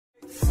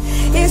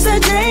It's a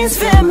James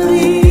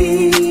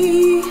family.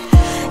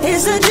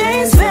 It's a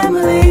James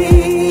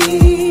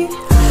family.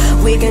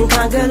 We can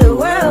conquer the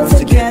world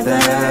together,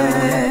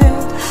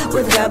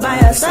 with God by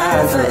our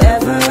side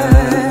forever.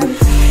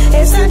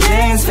 It's a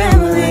James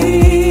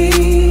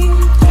family.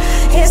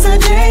 It's a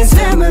James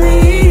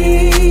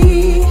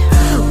family.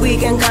 We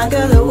can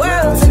conquer the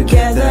world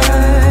together,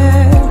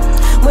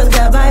 with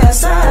God by our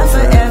side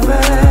forever.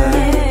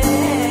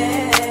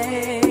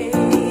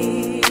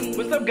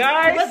 What's up,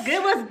 guys? What's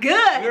good? What's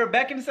good? We're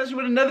back in the session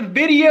with another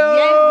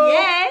video.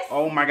 Yes.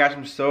 Oh my gosh,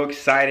 I'm so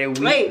excited.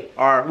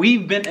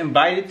 We've been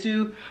invited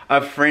to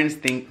a Friends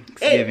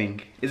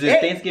Thanksgiving. Is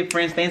it Thanksgiving,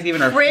 Friendsgiving,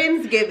 or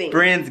Friendsgiving?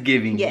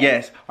 Friendsgiving,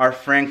 yes. Our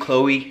friend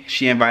Chloe,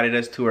 she invited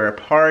us to her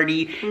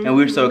party, and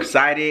we were so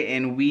excited.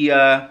 And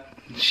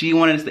she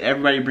wanted us to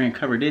everybody bring a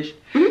covered dish.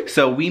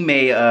 So we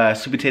made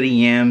sweet potato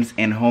yams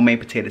and homemade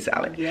potato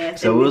salad.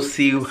 Yes. So we'll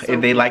see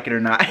if they like it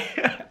or not.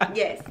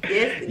 Yes.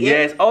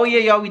 Oh yeah,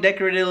 y'all, we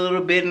decorated a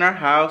little bit in our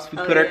house. We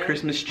put our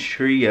Christmas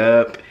tree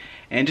up,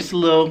 and just a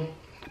little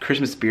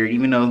Christmas spirit,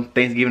 even though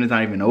Thanksgiving is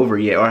not even over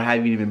yet, or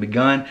haven't even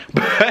begun.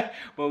 But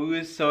we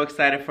were so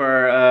excited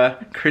for our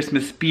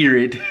Christmas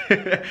spirit.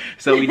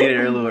 So we did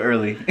it a little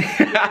early.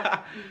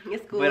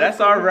 It's cool. But that's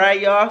alright,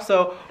 y'all.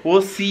 So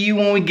we'll see you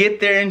when we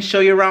get there and show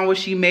you around what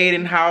she made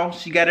and how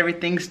she got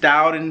everything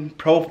styled and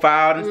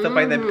profiled and stuff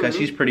like that, because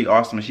she's pretty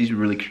awesome and she's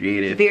really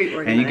creative. Very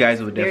organized. And you guys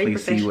will definitely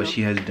see what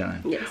she has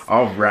done. Yes.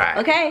 Alright.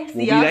 Okay,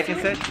 we'll be back in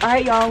a sec.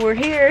 Alright, y'all, we're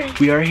here.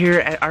 We are here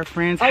at our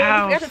friend's house.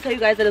 I forgot to tell you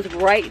guys that it's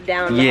right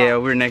down the hall. Yeah,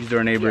 we're next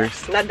door neighbors.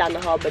 Yeah, not down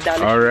the hall, but down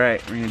the hall.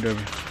 Alright, ring it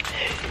over.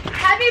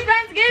 Happy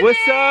Friendsgiving!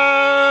 What's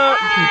up?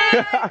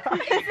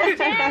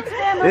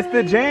 It's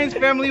the James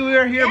family. We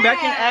are here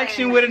back in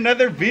action with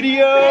another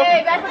video.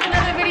 Hey, back with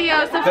another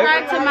video.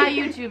 Subscribe to my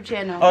YouTube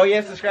channel. Oh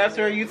yeah, subscribe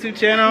to our YouTube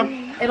channel.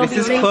 This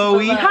is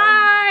Chloe.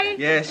 Hi!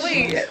 Yes.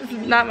 Wait, this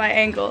is not my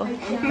angle.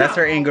 That's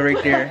her angle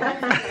right there.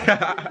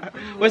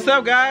 What's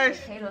up, guys?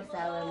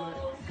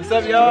 What's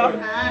up, y'all?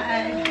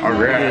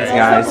 Alright,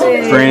 guys.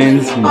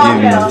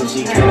 Friendsgiving.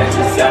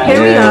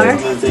 Here we are.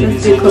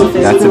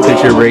 That's a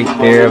picture right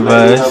there of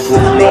us.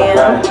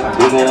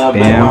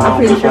 Bam. I'm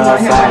pretty sure my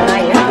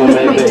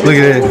hair is Look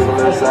at this.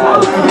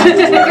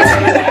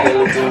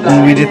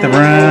 When we did the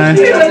run.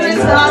 Oh, look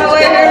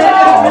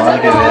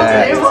at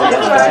that.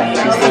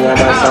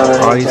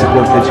 All these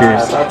cool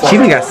pictures. She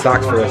even got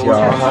socks for us,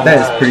 y'all. That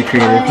is pretty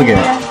creative. Look at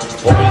that.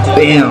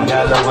 Bam.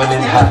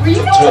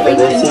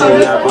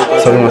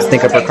 So we want to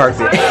stink up our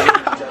carpet.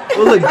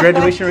 Oh, look,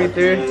 graduation right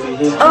there.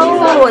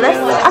 Oh,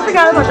 I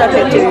forgot about that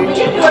picture.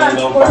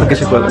 Look at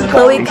your brother.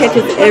 Chloe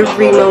catches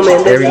every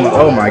moment.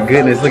 Oh my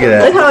goodness, look at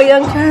that. Look how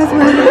young Chaz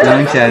was.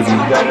 Young Chazzy.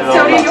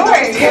 So did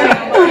yours.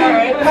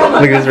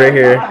 Look at this right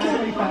here.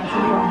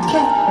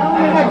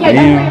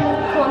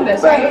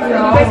 Columbus, right?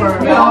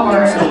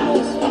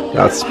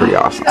 That's pretty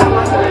awesome.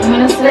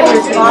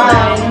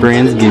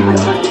 Friendsgiving.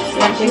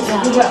 And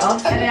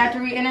then after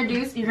we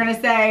introduce, you're gonna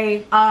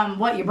say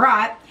what you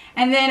brought.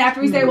 And then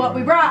after we say what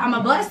we brought, I'm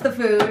gonna bless the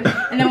food.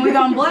 And then we're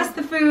gonna bless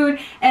the food.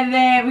 And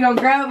then we're gonna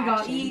grab, we're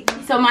gonna eat.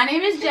 So my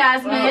name is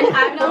Jasmine.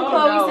 I've known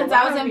Chloe since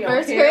I was in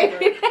first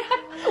grade.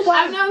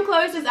 I've known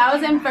Chloe since I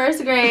was in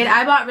first grade.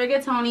 I bought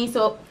rigatoni,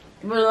 so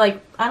we're like,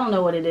 I don't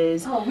know what it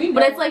is. But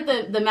it's like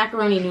the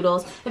macaroni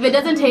noodles. If it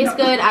doesn't taste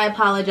good, I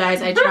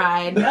apologize. I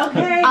tried.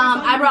 Okay.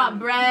 I brought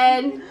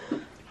bread.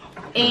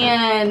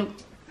 And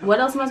what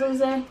else am I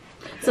supposed to say?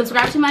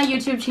 Subscribe to my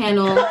YouTube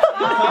channel.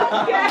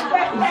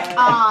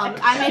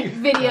 I make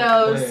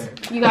videos.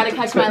 You gotta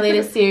catch my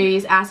latest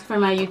series. Ask for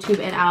my YouTube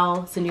and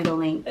I'll send you the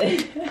link.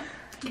 Okay?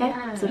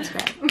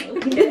 Subscribe.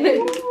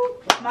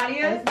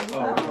 Maria?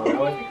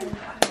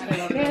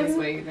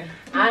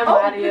 I'm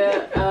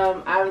Maria.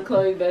 I'm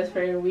Chloe's best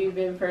friend. We've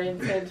been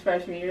friends since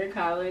freshman year of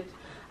college.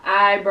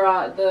 I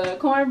brought the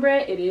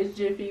cornbread. It is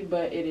Jiffy,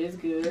 but it is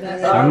good.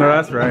 I know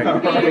that's right.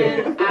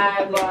 And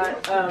I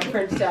brought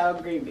French style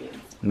green beans.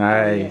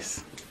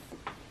 Nice.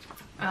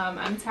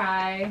 I'm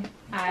Ty.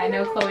 I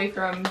know Chloe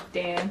from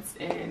dance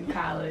in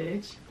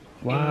college.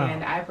 Wow.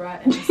 And I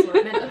brought an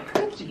assortment of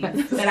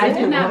cookies that I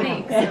did not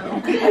make.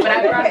 So, but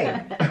I brought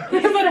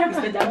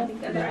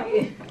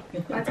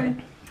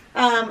them.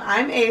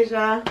 I'm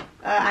Asia.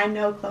 I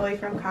know Chloe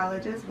from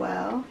college as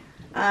well.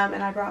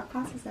 And I brought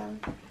pasta salad.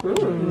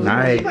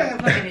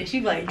 Nice.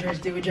 She like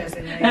dressed it with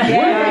dressing.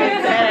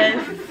 Yes.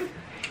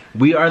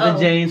 We are the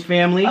James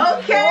family.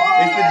 Okay.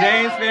 It's the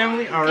James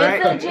family. All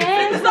right. It's the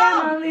James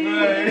family.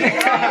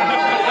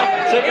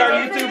 Check our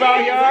YouTube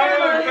out,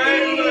 y'all.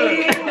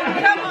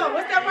 Come on,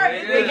 what's that word?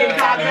 We can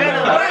conquer the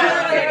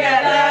world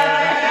together.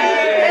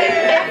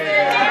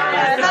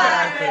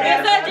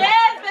 It's the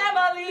James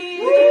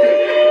family.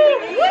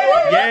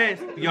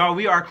 Yes, y'all,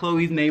 we are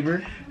Chloe's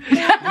neighbor. We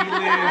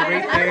live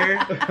right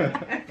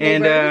there.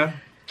 And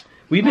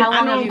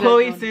I've known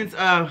Chloe since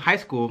high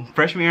school,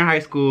 freshman year in high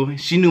school.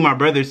 She knew my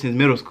brother since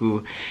middle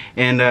school.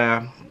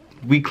 And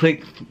we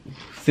clicked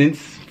since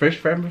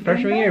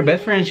freshman year,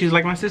 best friends. She was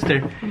like my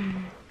sister.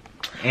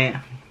 And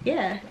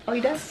Yeah. Oh,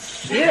 you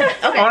does? Yeah.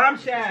 Okay. Oh, I'm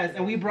Chaz,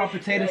 and we brought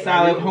potato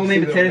salad,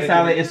 homemade potato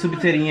salad, and sweet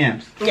potato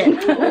yams. Yeah. He made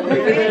the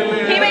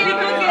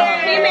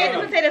cookies. He made the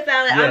potato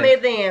salad. Yeah. I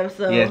made the yams.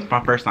 So. Yeah, it's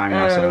my first time,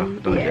 y'all, so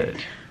doing good.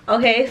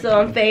 Okay, so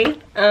I'm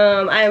Faith.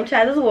 I am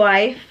Chaz's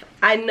wife.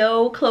 I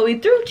know Chloe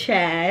through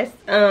Chaz.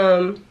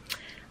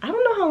 I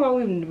don't know how long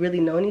we've really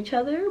known each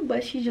other,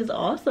 but she's just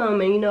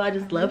awesome, and you know I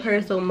just love her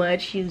so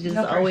much. She's just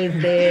always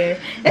there.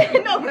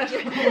 No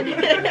pressure.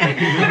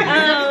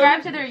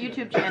 Subscribe to their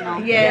YouTube channel.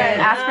 Yeah.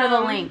 Ask for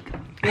the link.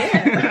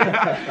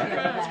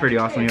 Yeah. It's pretty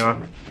awesome, y'all.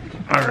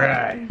 All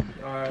right.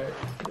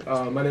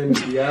 Alright. My name is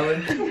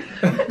De'Allen.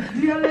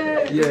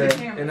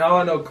 Yeah, and how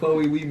I know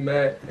Chloe, we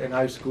met in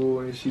high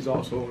school, and she's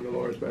also one of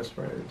Laura's best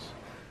friends.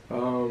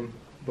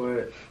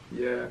 But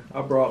yeah,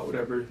 I brought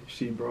whatever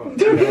she brought. You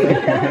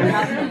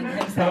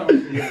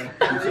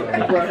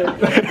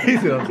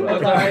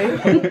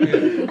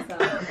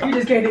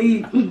just came to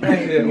eat.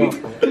 Yeah, well,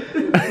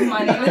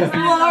 My name is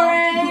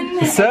Lauren.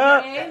 What's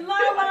up? Hey,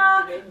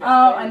 Lala.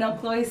 I know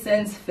Chloe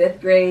since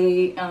 5th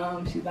grade.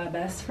 She's my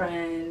best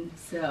friend.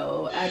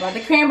 So I brought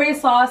the cranberry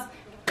sauce.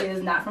 It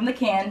is not from the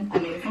can. I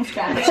made it from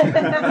scratch. She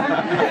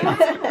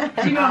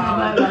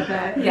knows about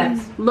that.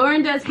 Yes.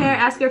 Lauren does hair.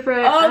 Ask her for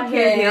a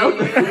hair deal.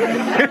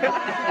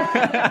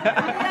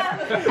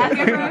 Ask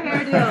her for a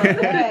hair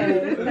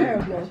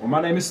deal. Well,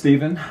 my name is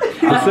Steven.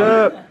 What's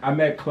up? I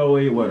met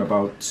Chloe, what,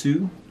 about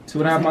two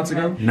and a half months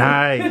ago?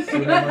 Nice.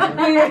 2.5 months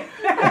ago?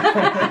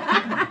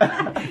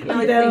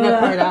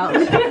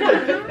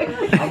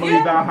 I'm gonna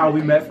leave out how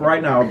we met for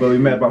right now, but we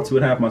met about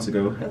 2.5 months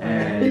ago.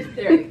 And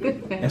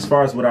as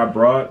far as what I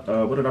brought,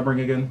 what did I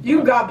bring again?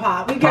 You got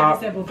pop. We got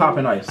the simple. Pop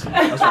and ice.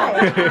 That's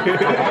right.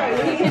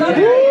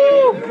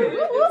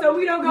 So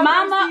we don't go.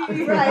 Mama.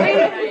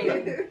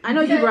 Right. I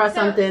know you brought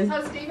something.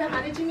 So Steven,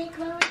 how did you meet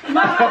Chloe?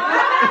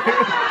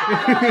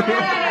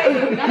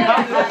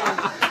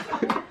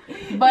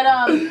 But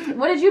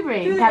what did you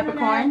bring?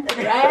 Capricorn.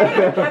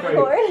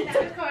 Capricorn.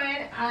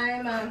 Capricorn.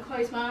 I'm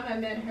Chloe's mom. I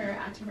met her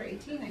October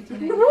 18,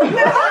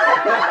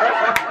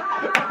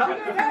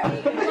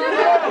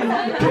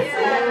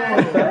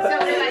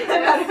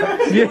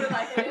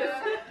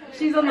 1990.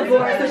 She's on the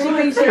board, so she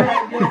makes sure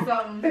I do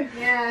something.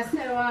 Yeah, so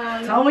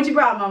Tell them what you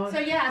brought, Mama. so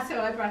yeah,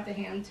 so I brought the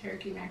ham,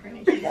 turkey, macaroni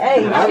and cheese.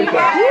 Hey.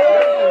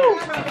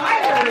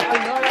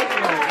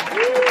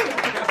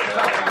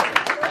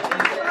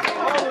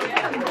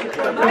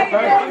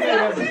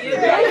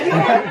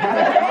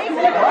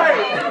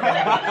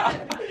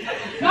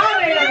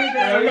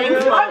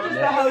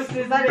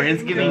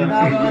 Friendsgiving.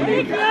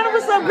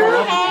 What's up,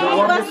 girl? Hey,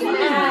 what's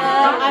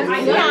up? I'm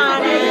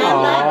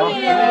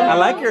Kiana. I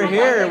like your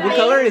hair. What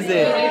color is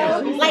it?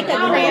 Like a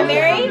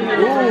cranberry?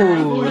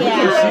 Ooh, look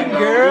at you,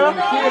 girl. All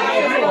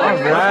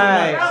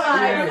right.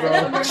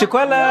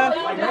 Chiquela.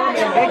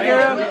 Hey,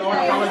 girl.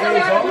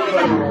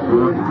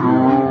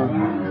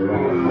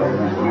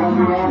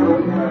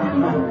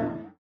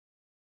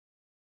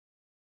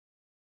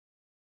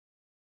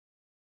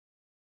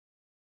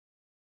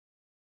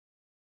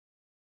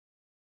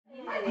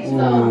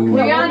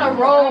 We're on a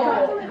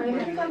roll.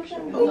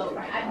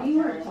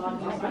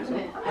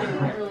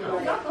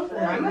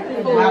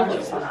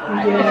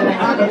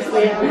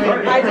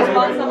 I just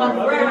bought some on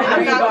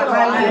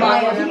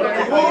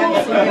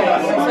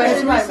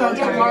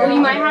You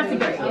might have to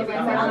get it.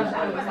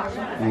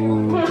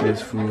 Ooh,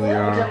 this food,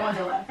 y'all.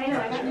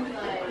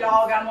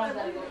 Y'all got one. I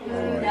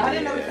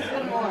didn't know this was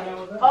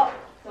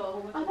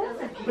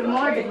good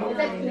morning.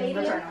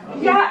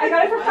 Yeah, I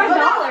got it for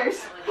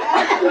 $5.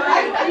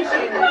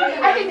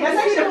 I think that's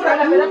actually what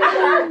I'm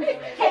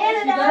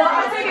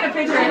taking a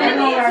picture. I didn't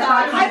know where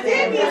I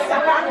did need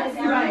some.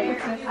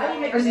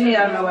 Or is he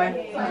out of my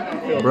way?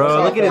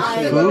 Bro, look at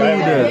this food.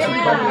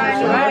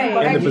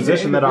 In the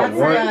position that I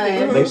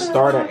want, they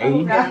start at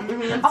 80.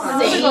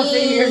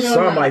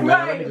 So I'm like,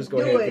 man, let me just go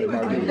ahead and get the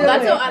margarita.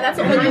 That's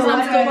the only reason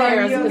I'm still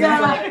here.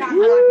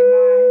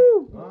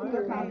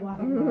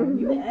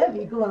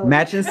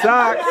 Matching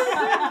socks.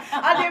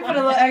 I did put a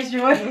little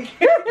extra one.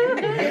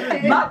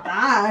 My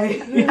thigh.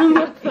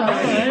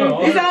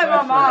 He's not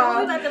my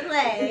mom. about to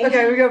play.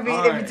 Okay, we're gonna be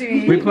in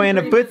between. We playing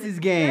the footsies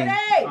game.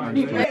 I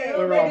didn't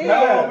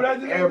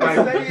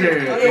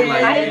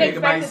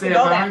expect it to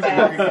go that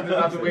fast. I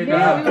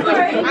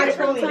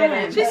truly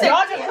didn't. She said,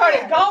 y'all just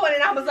started going,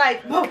 and I was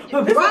like, right.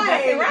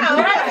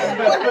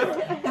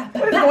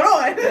 What's going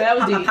on? That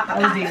was deep.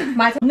 That was deep.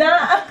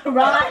 Nah,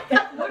 right.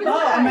 We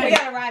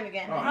gotta rhyme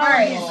again.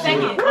 Alright,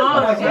 second.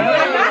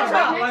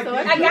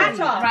 I got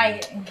y'all.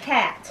 Right.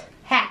 Cat.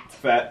 Hat.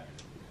 Fat.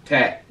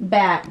 tat.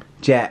 Bat.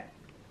 Jack.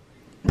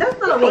 That's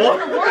not a word.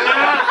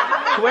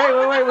 Wait.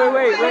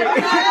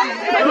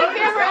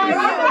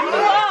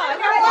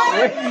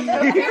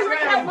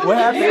 What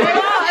happened?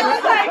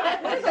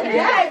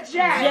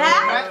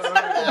 Jack.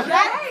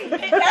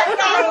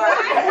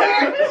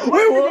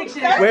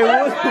 Wait,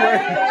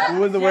 what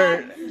was the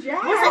word?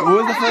 What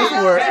was the first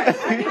word?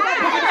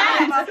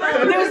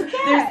 There's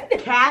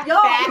cat, fat,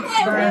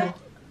 bird.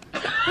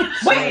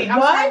 Wait,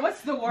 what?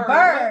 What's the word?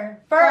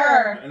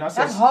 Fur. And I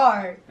said, That's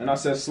hard. and I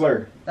said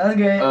slur. That's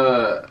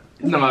good.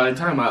 No,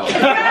 time out.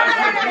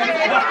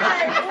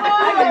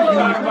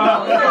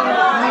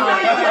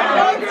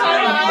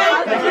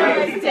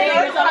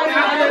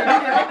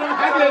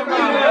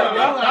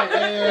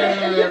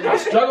 I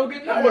struggle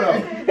getting out of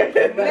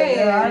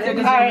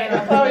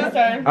Alright, Chloe's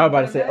turn. I was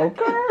about to say,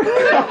 okay.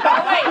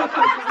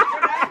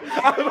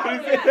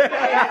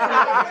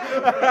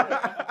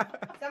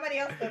 Somebody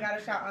else still got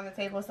a shot on the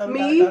table, so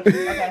Me?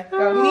 Okay,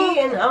 go. Me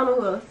and I don't know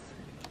who else.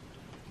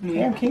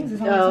 Damn, Kings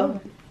is on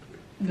Oh.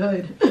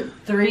 Good.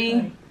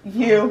 3.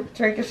 You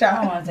drink a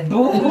shot.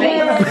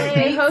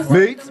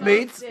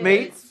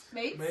 Mates.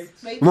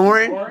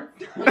 Lauren.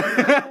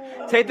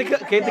 Take the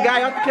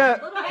guy off the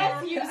cup. I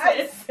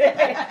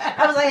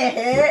was like,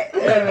 hey.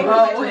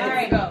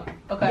 Alright, go.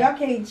 Okay. Y'all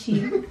can't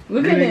cheat.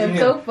 Look at him,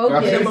 so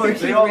focused.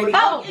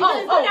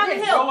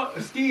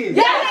 Skiing.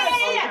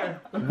 Yeah.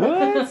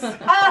 What?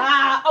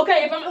 Okay,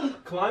 if I'm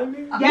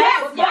Climbing?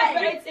 yes, but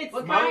it's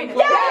fine.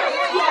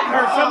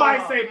 Heard somebody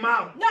say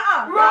mount.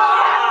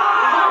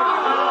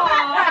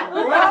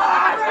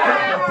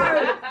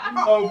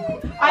 Oh,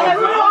 I have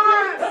no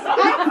arms.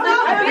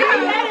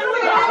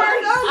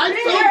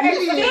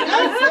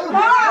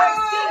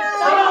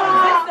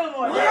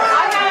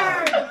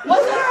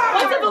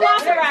 What's a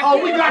velociraptor? Oh,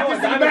 we got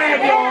this in the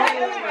bag, y'all.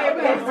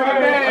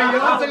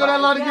 Y'all take all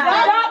that long to get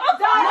back.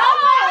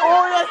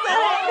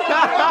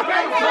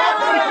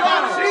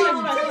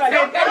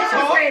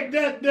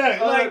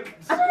 like,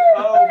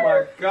 oh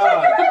my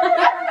God.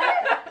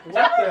 What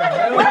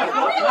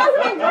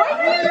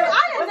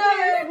the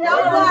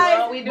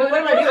hell? We do it. I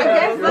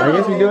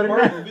guess we do it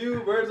Bird's again.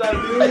 view, bird's eye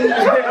view.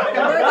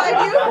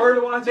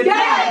 Bird watching.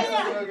 Yeah.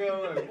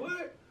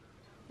 What?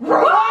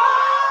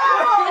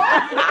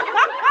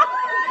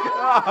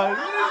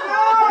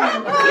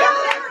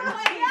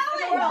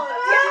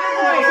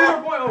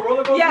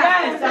 Roller coaster.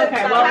 Yes.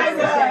 Okay. Well,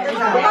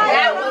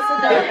 that was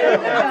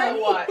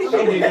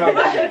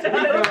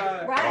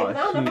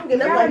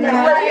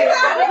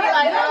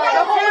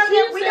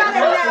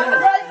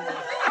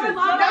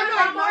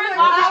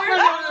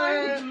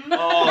Oh,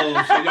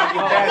 so y'all get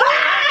that?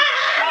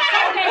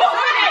 okay.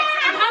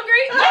 I'm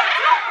hungry.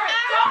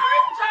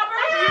 Chopper.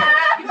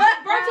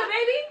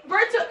 Baby.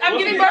 I'm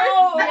getting birth.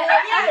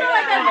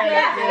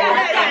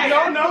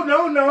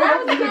 No.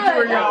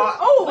 For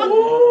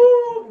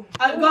y'all.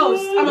 I'm a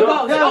ghost. I'm a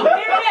ghost. No.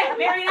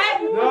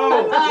 Marionette.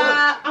 No.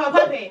 I'm a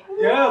puppet.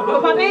 Yeah, I'm a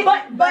puppet.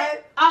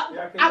 But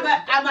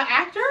I'm an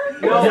actor.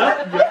 No.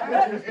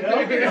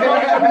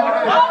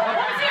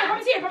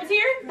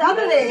 Puppeteer. The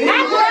other name.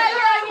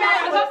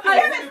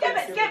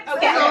 Skip.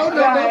 Okay. No,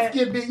 don't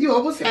skip it. You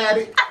almost had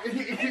it.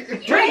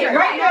 Drink it.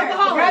 Right here.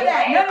 Grab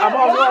that. I'm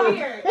all over.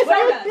 Yes.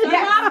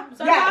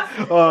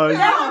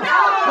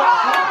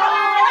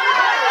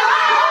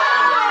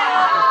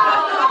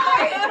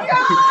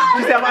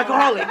 You said I'm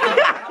alcoholic.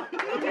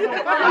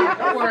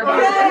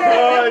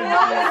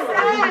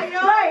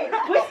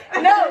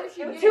 No,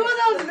 2 of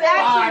those is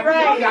actually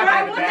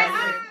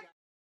right.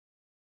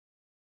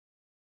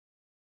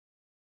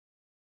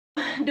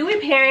 Do we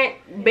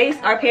base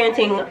our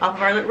parenting off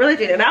of our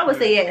religion? And I would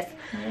say yes,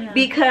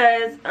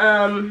 because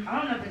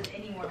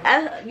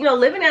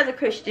living as a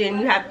Christian,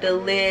 you have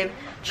to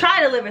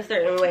try to live a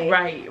certain way.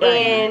 Right.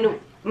 And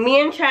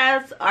me and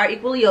Chaz are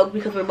equally yoked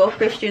because we're both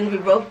Christians. We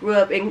both grew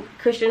up in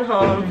Christian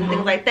homes and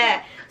things like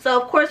that. So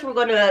of course we're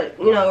going to,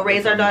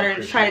 raise our daughter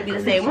to try to be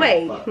the same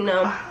way,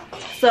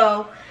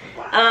 So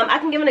I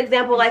can give an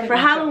example, like for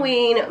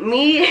Halloween,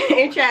 me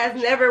and Chaz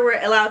never were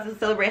allowed to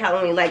celebrate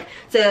Halloween, like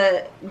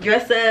to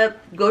dress up,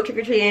 go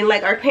trick-or-treating.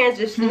 Like our parents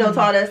just,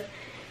 taught us.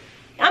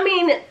 I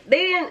mean, they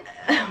didn't,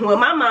 well,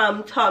 my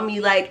mom taught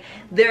me like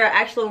there are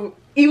actual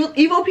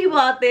evil people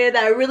out there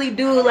that really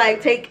do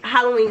like take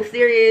Halloween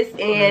serious,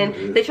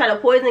 and they try to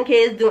poison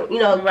kids,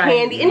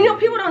 candy. And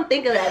people don't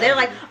think of that. They're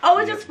like, oh,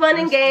 it's just fun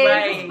and games.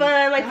 It's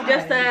fun, like to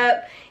dress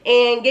up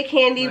and get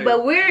candy. But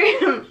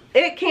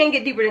it can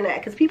get deeper than that,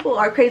 because people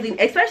are crazy,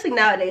 especially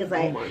nowadays.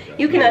 Like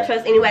you cannot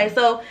trust anybody.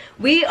 So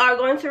we are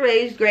going to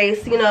raise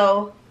Grace,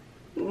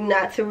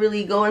 not to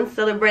really go and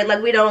celebrate.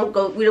 Like we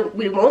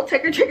won't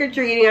take her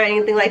trick-or-treating or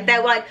anything like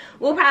that. Like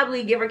we'll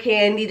probably give her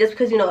candy just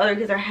because other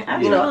kids are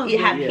have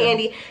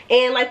candy,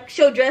 and like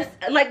she'll dress,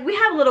 like we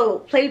have a little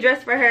play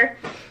dress for her.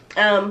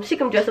 She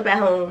can dress up at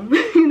home,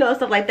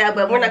 stuff like that,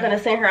 but we're not gonna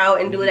send her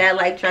out and do that,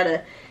 like try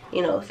to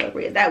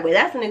celebrate it that way.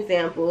 That's an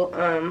example.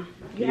 And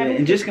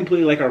just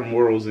completely like our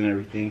morals and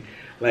everything.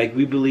 Like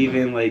we believe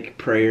in like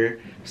prayer,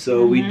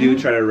 so we do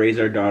try to raise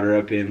our daughter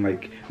up in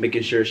like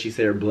making sure she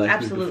said her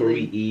blessings before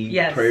we eat,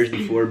 prayers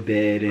before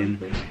bed, and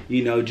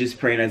just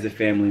praying as a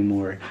family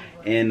more.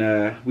 And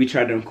we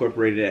try to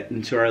incorporate it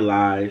into our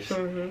lives.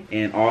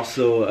 And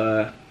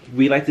also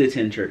we like to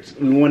attend church.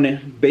 We want to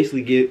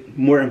basically get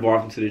more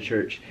involved into the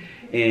church,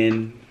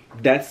 and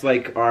that's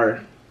like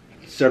our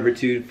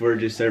servitude for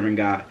just serving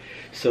God.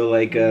 So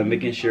like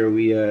making sure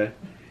we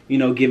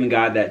giving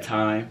God that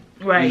time.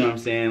 Right. You know what I'm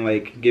saying?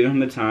 Like giving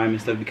him the time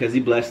and stuff, because he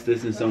blessed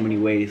us in so many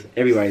ways.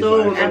 Everybody's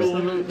life.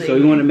 Absolutely. So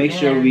we want to make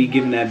sure we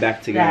give that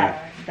back to God.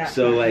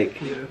 So like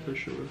yeah, for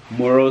sure.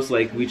 Morals,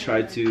 like we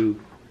try to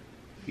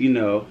you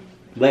know,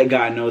 let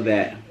God know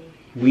that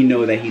we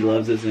know that He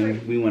loves us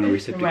and we want to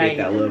reciprocate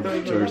that love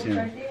towards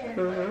Him.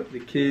 The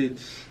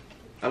kids,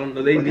 I don't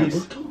know, they need.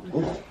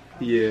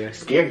 Yeah.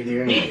 Scary,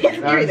 dude.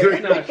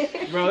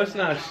 Bro, it's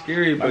not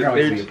scary, but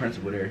they're the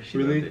principal there. She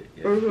really.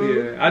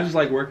 Yeah, I just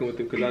like working with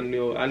them because I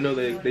know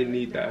they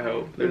need that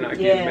help. They're not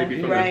getting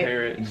maybe from their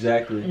parents.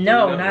 Exactly.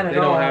 No, not at all. They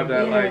don't have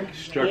that like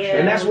structure.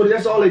 And that's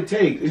all it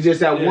takes. It's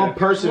just that one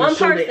person to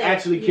show they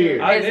actually care.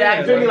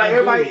 Exactly. You feel me? Like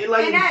everybody,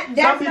 like and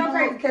that's so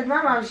crazy because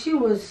my mom, she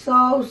was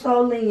so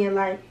lenient.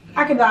 Like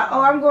I could be like,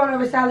 oh, I'm going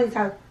over Sally's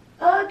house.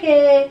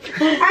 Okay.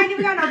 I ain't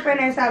even got no friend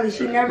named Sally.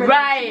 She never check,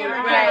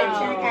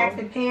 ask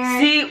the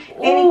parents,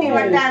 anything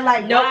like that.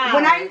 Like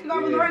when I used to go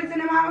over Lori's in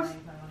them house,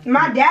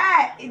 my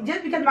dad,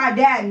 just because my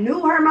dad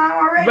knew her mom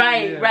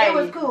already, it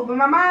was cool. But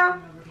my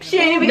mom, she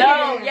didn't even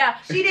care.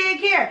 She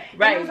didn't care.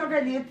 Right. It was so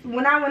crazy.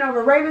 When I went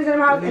over Ravens in them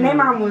house, and their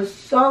mom was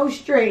so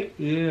strict,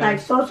 like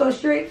so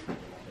strict.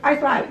 I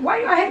was like,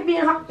 why y'all hate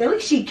being home? At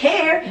least she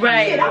cared.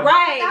 Right.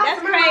 That's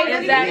crazy.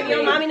 Exactly.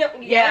 Your mommy know.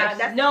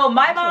 No,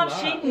 my mom,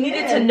 she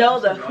needed to know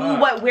the who,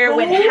 what, where,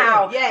 when,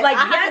 how. Yes. Like,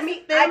 I had to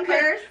meet them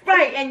first.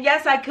 Right, and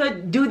yes, I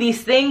could do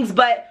these things,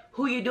 but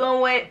who you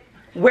doing with?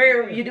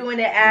 Where you doing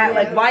it at?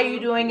 Like, why you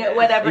doing it?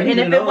 Whatever. And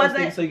if it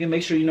wasn't, so you can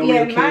make sure you know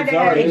where your kids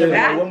are.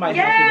 Exactly.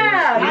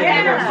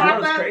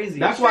 That's crazy.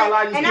 That's why a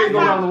lot of these kids go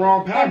down the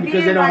wrong path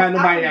because they don't have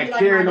nobody that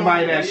care,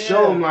 nobody that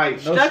show them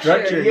like no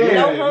structure. Yeah,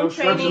 no home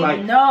training.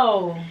 Like,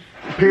 no.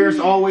 Parents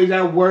always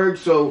at work,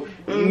 so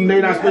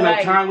they not spend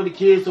no time with the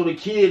kids. So the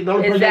kid, the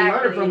only person they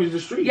learn from is the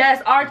street.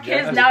 Yes, our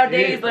kids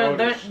nowadays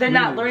they're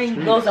not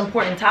learning those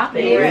important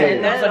topics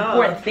and those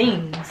important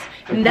things.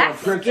 And that's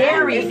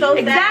scary. So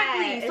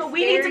exactly. So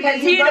we need to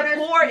continue to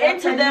pour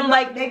into them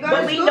like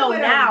what we know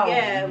now.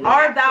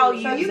 Our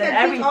values and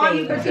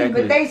everything.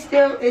 But they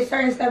still, it's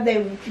certain stuff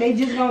they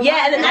just don't.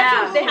 Yeah, and then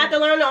that's they have to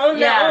learn on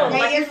their own.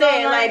 Like you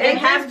said, like they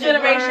have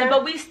generation,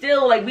 but we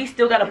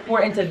still gotta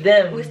pour into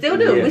them. We still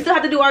do. We still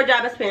have to do our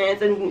job as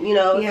parents, and you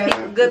know,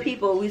 good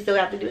people. We still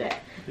have to do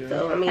that.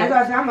 So I mean,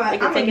 that's what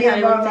I'm be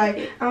involved.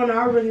 Like I don't know,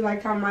 I really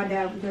like how my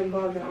dad was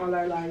involved in all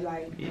our lives.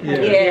 Like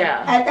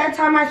at that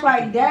time, I was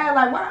like, Dad,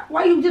 like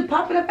why you just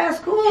popping up at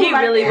school? He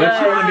like, really was.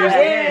 But you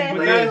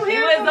understand. He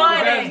was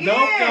on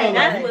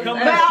it. But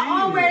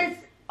I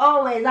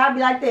always, I'd be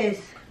like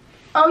this.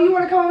 Oh, you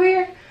want to come over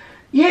here?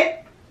 Yeah.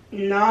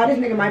 No, this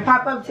nigga might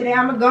pop up today.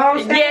 I'ma go on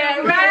stage. Yeah,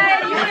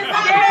 right. You was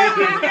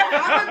scared.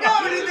 I'ma go.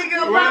 This nigga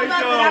will pop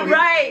up.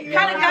 Right.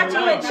 Kind of got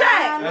you in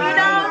check, you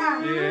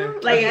know?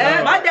 Like,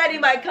 my daddy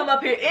might come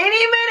up here any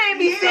minute and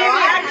be seeing me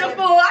act a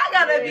fool. I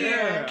gotta be.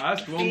 I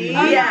won't be.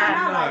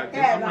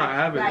 I'm not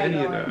having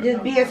any of that.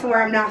 Just being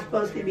somewhere I'm not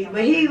supposed to be.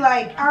 But he,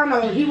 like, I don't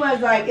know. He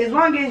was like, as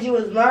long as you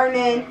was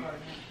learning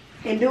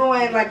and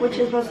doing like what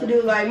you're supposed to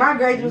do. Like my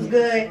grades was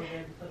good.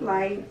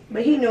 Like,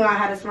 but he knew I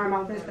had a smart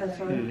mouth and stuff,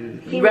 so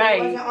he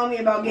wasn't on me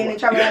about getting in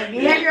trouble. Like,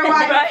 behavior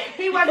wise,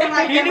 he wasn't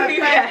like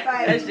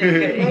that. That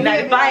shit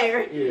ignite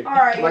fire. All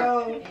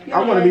right, I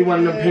want to be one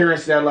of them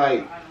parents that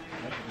like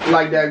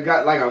that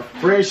got like a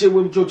friendship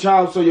with your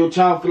child, so your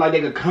child feel like they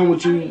could come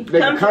with you,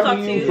 they can come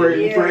to you for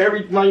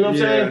every, like, you know what I'm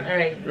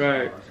saying?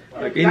 Right.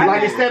 Like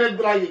instead of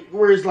like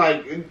where it's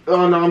like,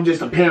 oh no, I'm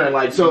just a parent.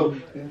 Like, so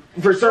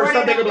for certain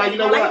stuff they could be like, you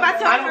know what,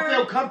 I don't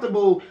feel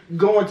comfortable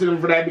going to them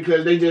for that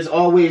because they just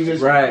always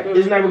just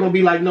it's never gonna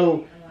be like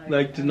no.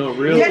 Like to know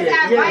real. No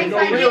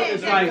real.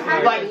 It's like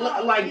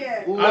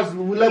let's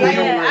let me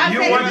know. You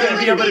want them to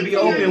be able to be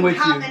open with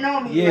you.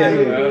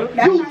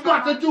 You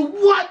got to do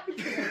what?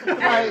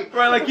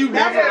 Like you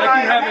haven't done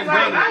it.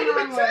 I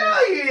didn't even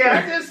tell you. I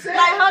just said.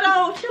 Like, hold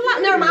on, chill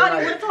out. Never mind. I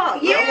don't want to talk.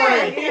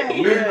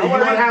 I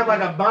want to have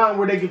like a bond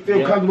where they can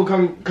feel comfortable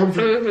come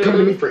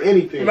to me for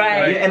anything.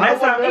 Right. And that's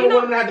why I don't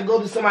want them to have to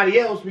go to somebody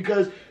else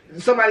because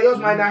somebody else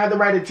might not have the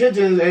right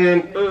intentions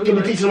and can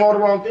be teaching them all the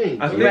wrong things.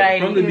 I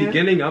think from the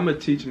beginning, I'm gonna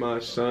teach my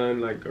son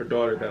like or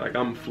daughter that like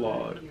I'm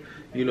flawed.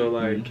 You know,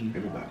 like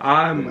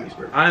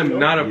I'm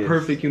not a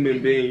perfect human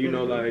being. You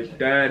know, like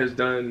Dad has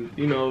done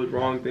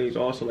wrong things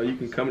also. Like you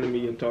can come to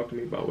me and talk to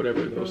me about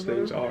whatever those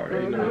things are.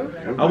 You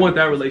know, I want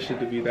that relationship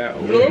to be that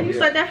open. Yeah, you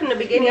start that from the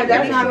beginning.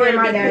 That's not where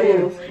my dad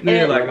is.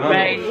 Yeah, like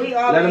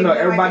let them know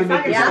everybody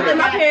makes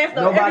mistakes.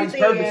 Nobody's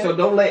perfect, so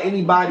don't let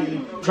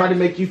anybody try to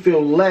make you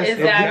feel less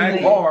than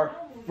who you are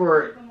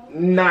for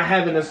not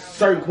having a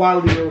certain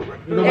quality or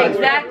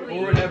exactly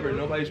or whatever.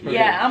 Nobody's perfect.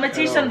 Yeah, I'm gonna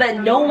teach them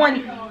that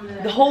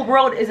the whole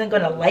world isn't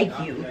gonna like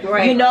you.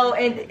 Right. You know,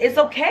 and it's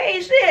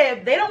okay, shit.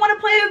 If they don't want to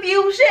play with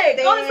you, shit,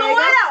 go to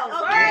someone else.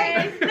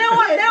 Right? They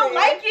don't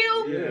like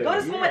you. Go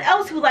to someone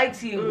else who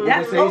likes you.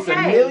 That's okay. It's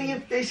a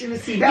million fish in the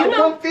sea. That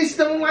one fish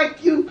don't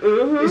like you.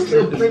 There's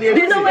still plenty of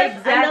fish. You know what?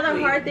 Another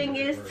hard thing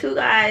is too,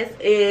 guys,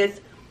 is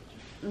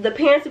the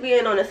parents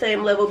being on the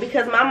same level,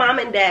 because my mom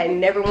and dad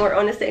never were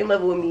on the same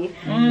level with me.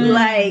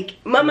 Like,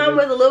 my mom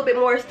was a little bit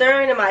more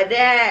stern than my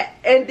dad,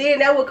 and then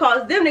that would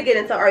cause them to get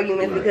into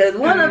arguments because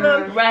one of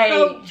them.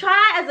 So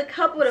try as a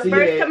couple to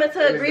first come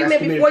into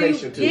agreement before you.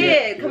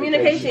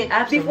 Communication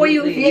before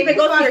you even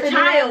go to your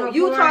child.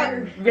 You talk.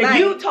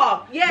 You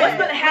talk. Yeah. What's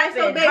gonna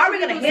happen? How are we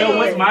gonna handle it? So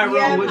what's my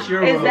role? What's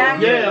your role?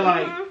 Exactly. Yeah,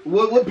 like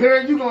what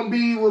parent you gonna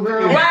be? What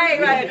parent? Right.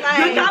 Like,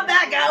 you come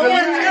back out.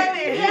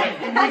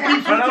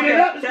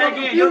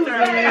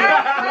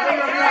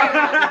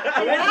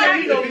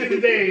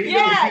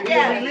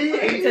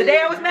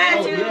 Today I was mad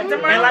at you. And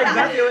like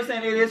Dante was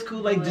saying, it is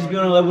cool, like just be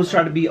on the levels,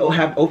 try to be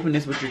have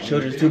openness with your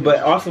children too,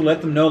 but also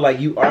let them know like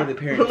you are the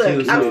parent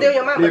too. So I'm still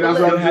your mom. I'm your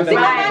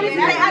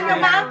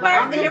mom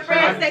first and your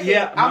friend second.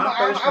 Yeah,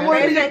 I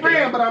want to be a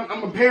friend, but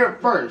I'm a parent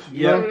first.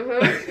 Yeah,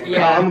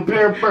 I'm a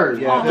parent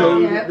first.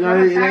 So it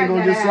ain't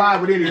gonna just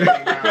slide with anything.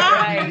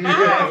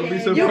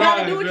 You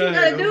gotta do what you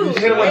gotta do.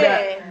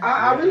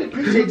 I really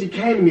appreciate you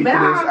came to me for this.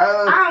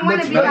 I don't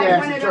want to be like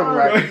one of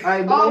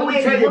those.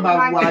 Always tell you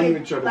about why you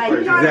in trouble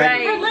first.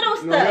 For little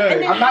stuff,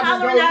 and then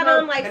hollering out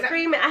on like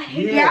screaming. I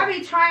hate I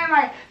be trying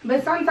like,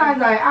 but sometimes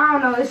like I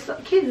don't know. It's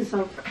kids are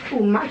so.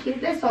 Ooh, my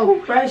kids, they're so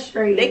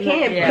frustrated. They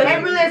can't. They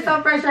really are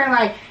so frustrating.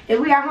 Like if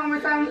we at home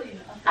or something,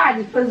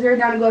 I just put Zero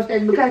down and go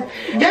upstairs because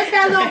just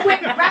that little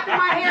quick wrapping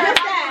my hair,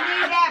 just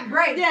that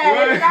break.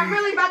 Yeah, I'm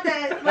really about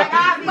to like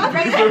I'll be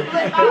ready to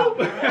flip off.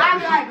 I'll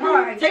be like,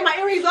 all right, take my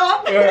earrings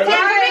off. Like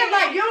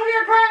you don't hear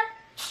her cry.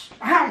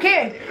 I don't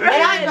care.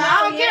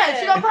 I don't care.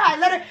 She gonna cry.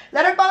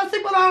 Let her fall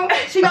asleep alone.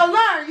 She gonna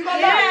learn. You gonna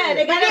learn. Yeah,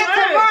 they gotta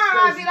learn.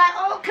 Tomorrow I'll be like,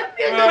 oh, come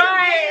here.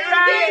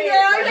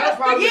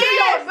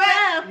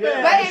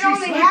 But it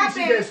only happens.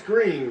 She just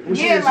screamed. When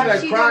she just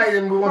cried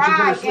and we want you to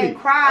put her to sleep. And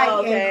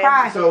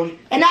cry. So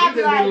and I'll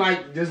be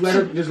like, just let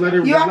her put herself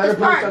to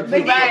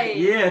sleep.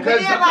 Yeah,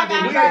 because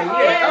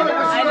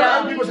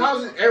other people's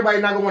houses,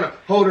 everybody's not gonna want to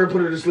hold her and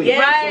put her to sleep.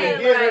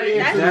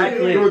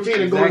 Exactly. The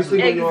routine and go to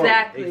sleep.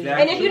 Exactly.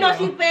 And if you know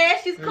she's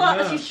fast, she's close.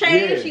 She's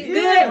changed, she's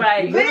good.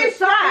 Right. But it's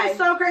so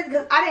crazy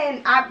because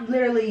I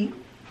literally,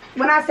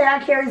 when I say I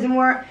carry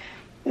Zamora,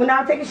 when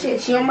I take a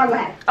shit, she on my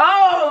lap.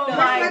 Oh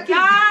my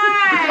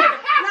God.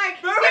 Like,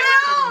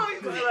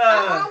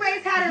 I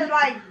always had her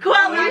like,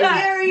 quality. You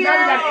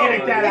gotta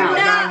edit that out.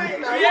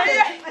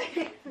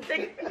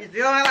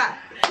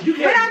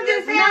 But I'm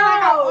just saying,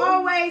 like, I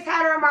always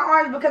had her in my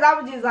arms because I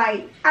was just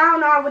like, I don't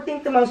know, I would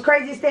think the most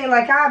craziest thing,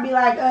 like, I'd be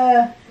like,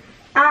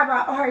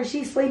 alright,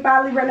 she sleep,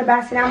 I'll leave her in the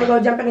bathroom, I'm gonna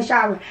go jump in the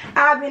shower.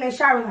 I'll be in the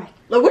shower like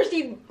where's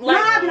she? Like,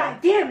 no, I'll be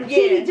like, damn, the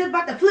TV just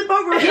about to flip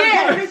over or something.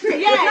 Like he just on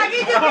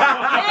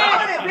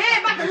the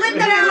bed, about to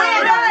lift up and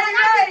land on it.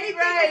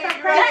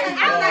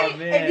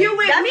 If you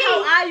with me,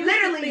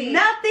 literally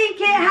nothing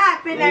can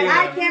happen that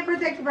I can't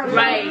protect you from.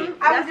 Right.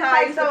 I was just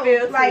like, so,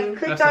 like,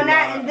 clicked on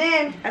that, and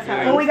then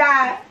when we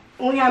got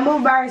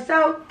moved by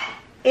herself,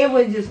 it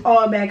was just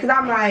all bad. Cause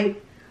I'm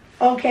like,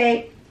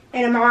 okay.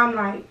 And my mom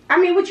like, I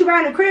mean, what you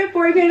buying a crib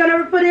for if you ain't gonna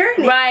ever put her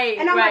in it? Right,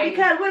 and I'm like,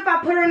 because what if I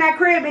put her in that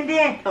crib and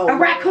then a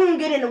raccoon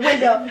get in the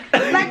window?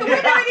 Like the window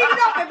ain't even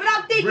open, but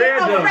I'm thinking,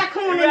 a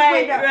raccoon in the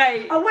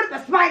window. Or what if a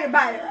spider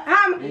bite her?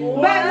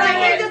 But like,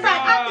 it's just like,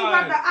 I think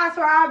about I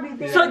swear I'll be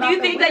thinking. So do you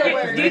think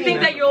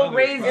that you'll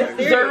raise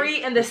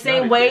Zuri in the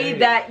same way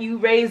that you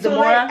raised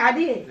Zamora? I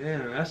did. Yeah,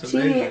 that's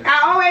amazing. I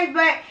always,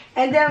 but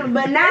now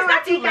it's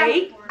not too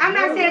late. I'm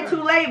not saying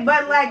too late,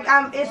 but like,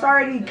 it's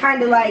already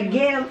kind of like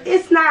getting,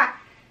 it's not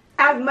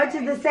as much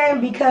as the same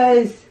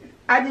because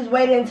I just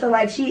waited until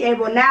like she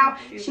able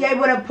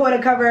to put a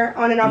cover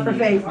on and off her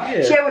face.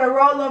 She able to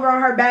roll over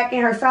on her back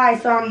and her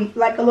side, so I'm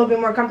like a little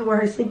bit more comfortable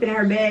with her sleeping in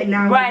her bed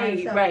now.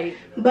 Right.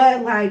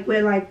 But like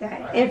with like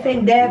that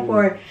infant death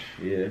or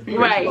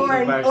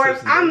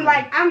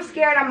I'm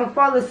scared I'm gonna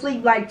fall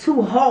asleep like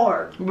too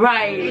hard.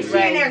 Right. And she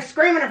in there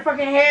screaming her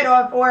fucking head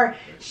off, or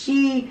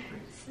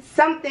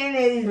something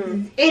is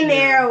in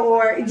there,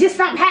 or just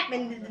something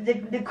happened.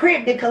 The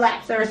crib did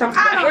collapse or something.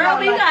 I don't know.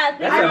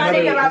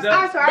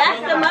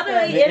 That's the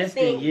motherly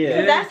instinct.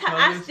 That's how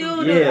I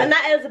still do.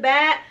 Not as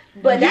bad.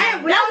 But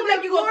that would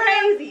make you go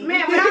crazy.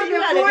 Man, when I was in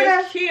Florida,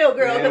 just chill,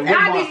 girl. I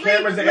be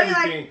cameras and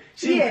everything.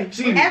 She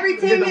every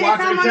 10 minutes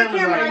I'm on the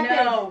camera. I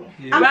know.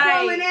 I'm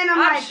calling in. I'm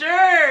like,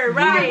 sure,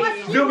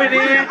 zooming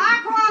in. I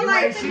call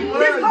like,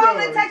 just call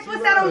and text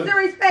what's that on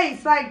Zuri's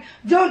face. Like,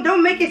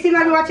 don't make it seem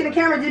like we're watching the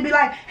camera. Just be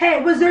like,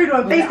 hey, what's Zuri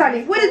doing?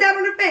 FaceTime. What is that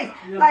on her face?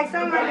 Like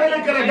something like that.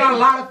 We could have done a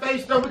lot of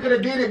face stuff. We could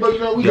have did it, but you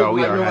know we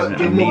are having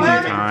an amazing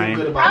time.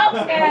 Good about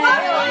this.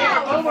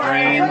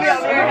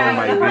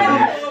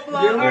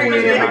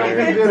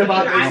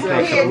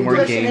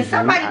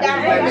 Somebody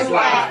down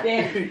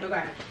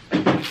there.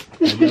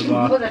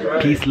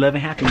 Peace, love,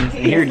 and happiness.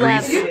 And here,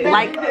 Greece.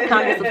 Like,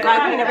 comment,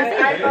 subscribe. We never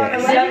say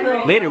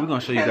that. Later, we're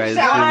gonna show you guys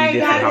what we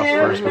did for the house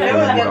first before we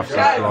get off the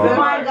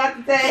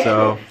vlog.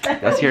 So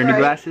that's here, new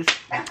glasses.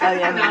 Over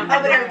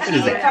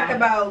there, talk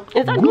about.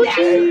 Is that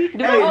Gucci?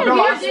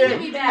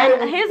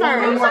 His are.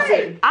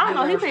 I don't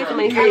know. He paid so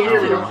many things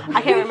too.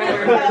 I can't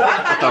remember.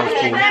 That was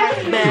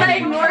cool. I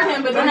ignored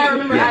him, but then I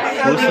remember.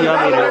 We'll see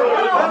y'all later.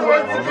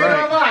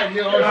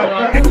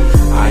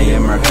 I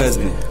am her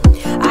husband.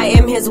 I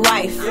am his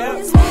wife.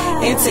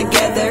 And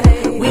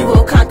together we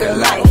will conquer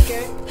life.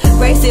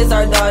 Grace is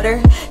our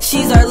daughter.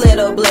 She's our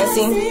little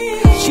blessing.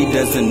 She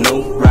doesn't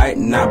know right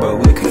now, but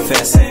we're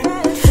confessing.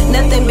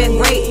 Nothing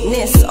but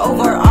greatness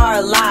over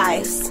our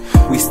lives.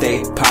 We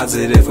stay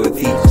positive with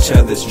each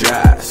other's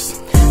drives.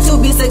 To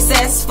be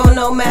successful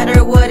no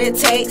matter what it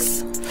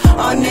takes.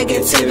 All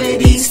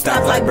negativity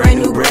stop like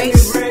brand new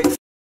brakes.